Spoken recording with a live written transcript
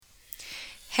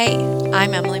Hey,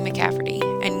 I'm Emily McCafferty,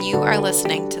 and you are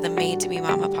listening to the Made to Be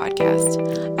Mama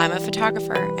podcast. I'm a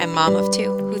photographer and mom of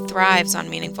two who thrives on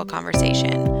meaningful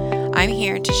conversation. I'm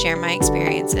here to share my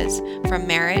experiences from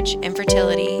marriage,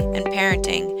 infertility, and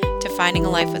parenting to finding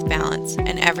a life with balance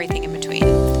and everything in between.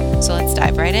 So let's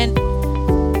dive right in.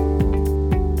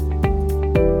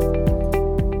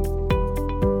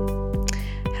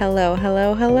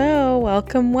 Hello.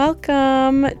 Welcome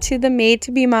to the Made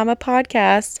to Be Mama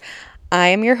podcast. I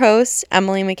am your host,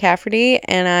 Emily McCafferty,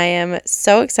 and I am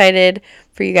so excited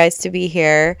for you guys to be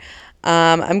here.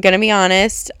 I'm going to be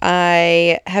honest,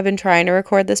 I have been trying to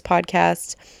record this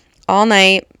podcast all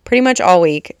night, pretty much all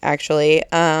week, actually.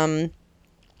 Every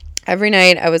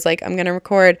night I was like, I'm going to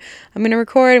record, I'm going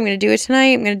to do it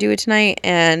tonight,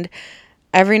 and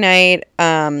every night,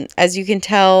 as you can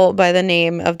tell by the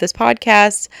name of this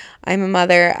podcast, I'm a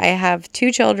mother. I have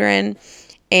two children,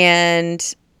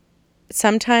 and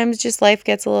sometimes just life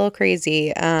gets a little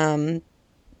crazy.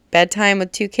 Bedtime with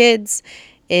two kids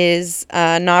is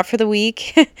not for the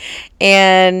weak,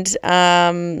 and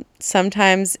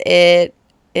sometimes it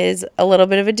is a little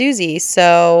bit of a doozy.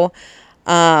 So,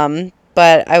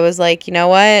 but I was like, you know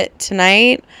what?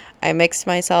 Tonight, I mixed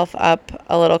myself up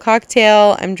a little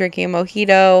cocktail. I'm drinking a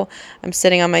mojito. I'm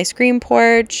sitting on my screen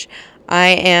porch.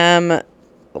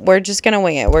 We're just going to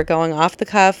wing it. We're going off the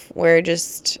cuff. We're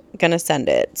just going to send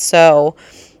it. So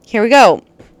here we go.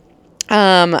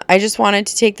 I just wanted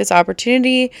to take this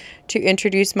opportunity to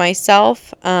introduce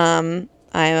myself. I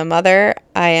am a mother.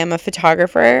 I am a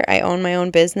photographer. I own my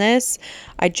own business.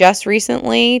 I just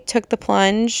recently took the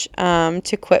plunge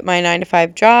to quit my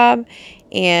 9-to-5 job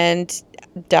and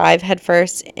dive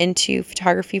headfirst into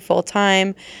photography full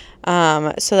time.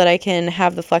 So that I can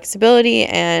have the flexibility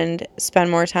and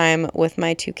spend more time with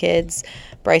my two kids,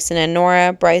 Bryson and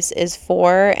Nora. Bryce is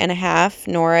 4.5.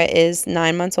 Nora is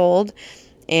 9 months old,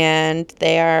 and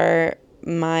they are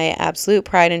my absolute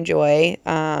pride and joy.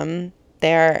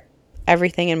 They are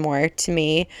everything and more to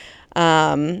me.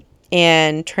 And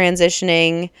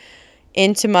transitioning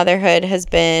into motherhood has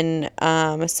been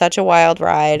such a wild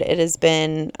ride. It has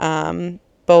been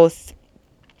both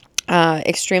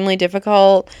extremely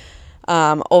difficult,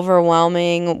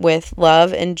 overwhelming with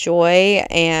love and joy,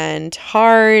 and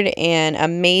hard and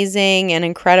amazing and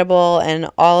incredible and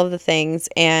all of the things.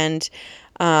 And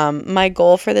my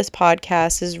goal for this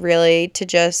podcast is really to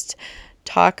just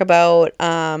talk about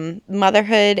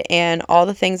motherhood and all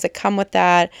the things that come with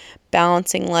that,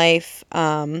 balancing life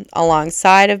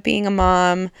alongside of being a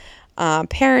mom,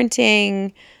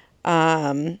 parenting,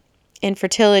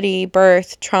 infertility,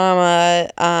 birth,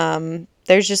 trauma.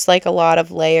 There's just like a lot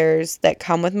of layers that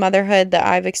come with motherhood that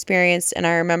I've experienced. And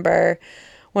I remember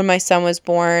when my son was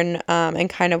born, and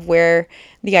kind of where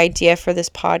the idea for this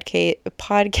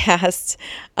podcast,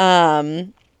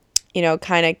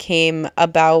 kind of came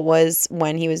about was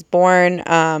when he was born.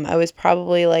 I was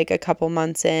probably like a couple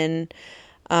months in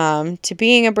to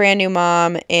being a brand new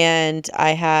mom, and I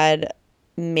had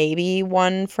maybe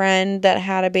one friend that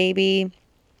had a baby.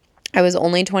 I was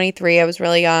only 23. I was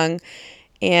really young,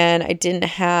 and I didn't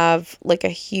have like a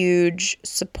huge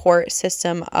support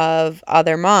system of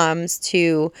other moms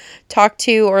to talk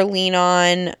to or lean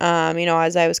on,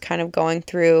 as I was kind of going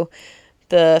through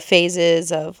the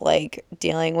phases of like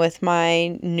dealing with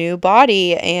my new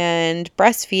body and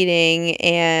breastfeeding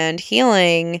and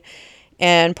healing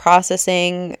and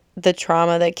processing the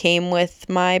trauma that came with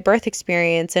my birth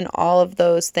experience and all of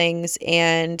those things.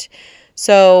 And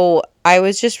so I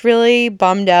was just really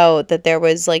bummed out that there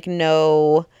was like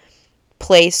no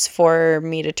place for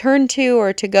me to turn to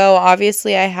or to go.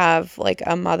 Obviously, I have like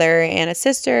a mother and a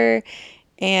sister,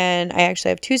 and I actually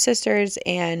have two sisters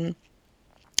and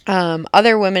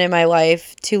other women in my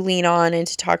life to lean on and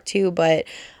to talk to. But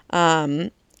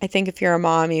I think if you're a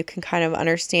mom, you can kind of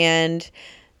understand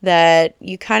that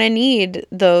you kind of need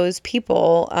those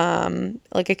people,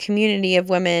 like a community of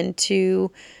women to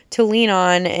lean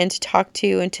on and to talk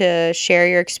to and to share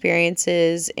your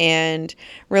experiences and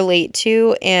relate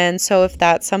to. And so if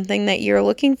that's something that you're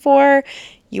looking for,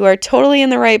 you are totally in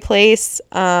the right place.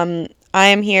 I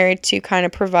am here to kind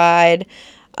of provide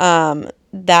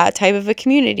that type of a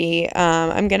community.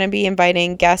 I'm going to be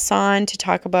inviting guests on to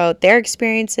talk about their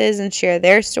experiences and share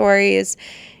their stories,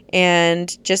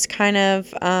 and just kind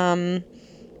of,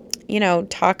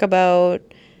 talk about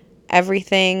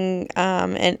everything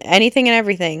and anything and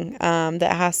everything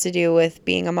that has to do with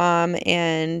being a mom.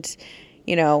 And,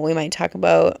 we might talk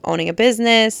about owning a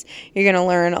business. You're going to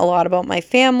learn a lot about my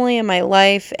family and my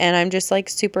life, and I'm just like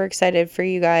super excited for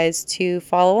you guys to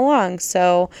follow along.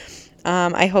 So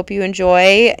I hope you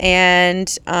enjoy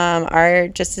and are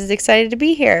just as excited to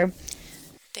be here.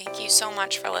 so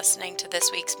much for listening to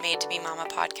this week's Made to Be Mama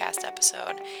podcast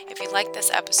episode. If you liked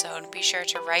this episode, be sure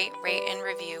to write, rate, and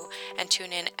review, and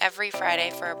tune in every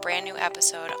Friday for a brand new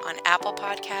episode on Apple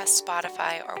Podcasts,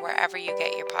 Spotify, or wherever you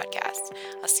get your podcasts.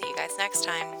 I'll see you guys next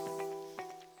time.